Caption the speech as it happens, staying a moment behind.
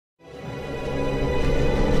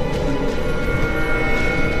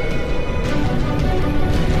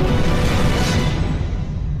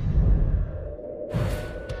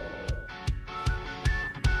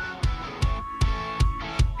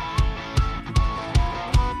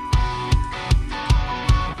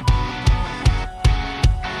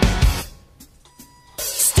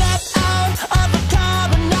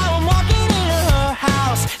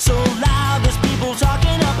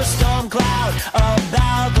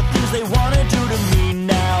things they wanna do to me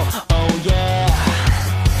now. Oh yeah.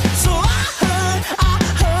 So I heard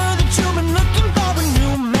that you've been looking for a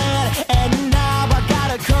new man, and now I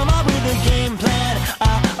gotta come up with a game plan.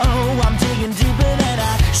 Oh, I'm digging deeper than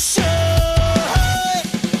I should.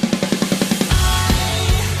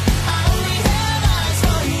 I only have eyes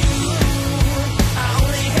for you. I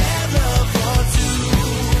only have love for two,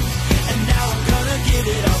 and now I'm gonna give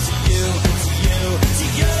it all to you, to you, to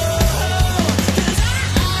you. 'Cause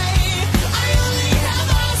I only have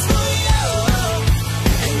eyes for you,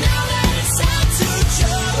 and now that it's time to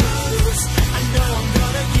choose, I know I'm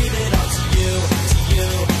gonna give it all to you, to you,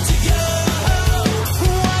 to you.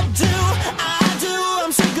 What do I do?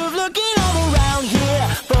 I'm sick of looking all around here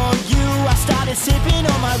for you. I started sipping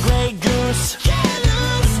on my Grey Goose. Can't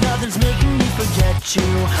lose. Nothing's making me forget you.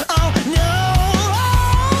 Oh no.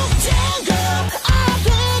 Damn girl, I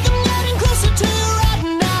think I'm getting closer to you right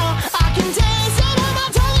now. I can taste it on my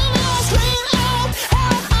tongue and now I scream out.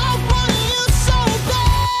 I want you so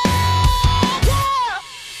bad. Yeah.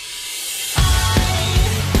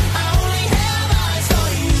 I only have eyes for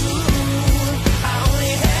you. I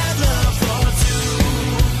only have love for two,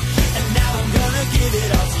 and now I'm gonna give it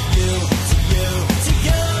all to you, to you, to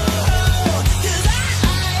you. 'Cause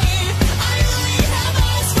I only have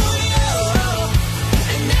eyes for you,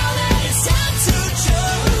 and now that it's time to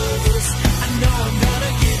choose, I know I'm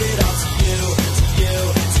gonna give it all to you, to you,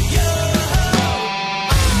 to you.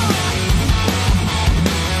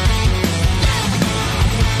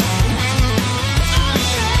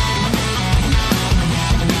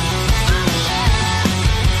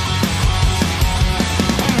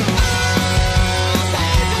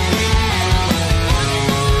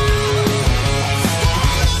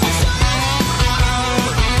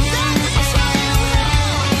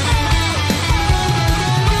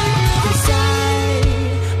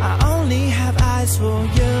 I only have eyes for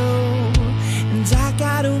you, and I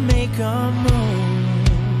gotta make a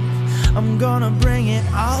move. I'm gonna bring it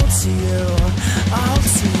all to you, all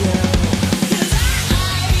to you.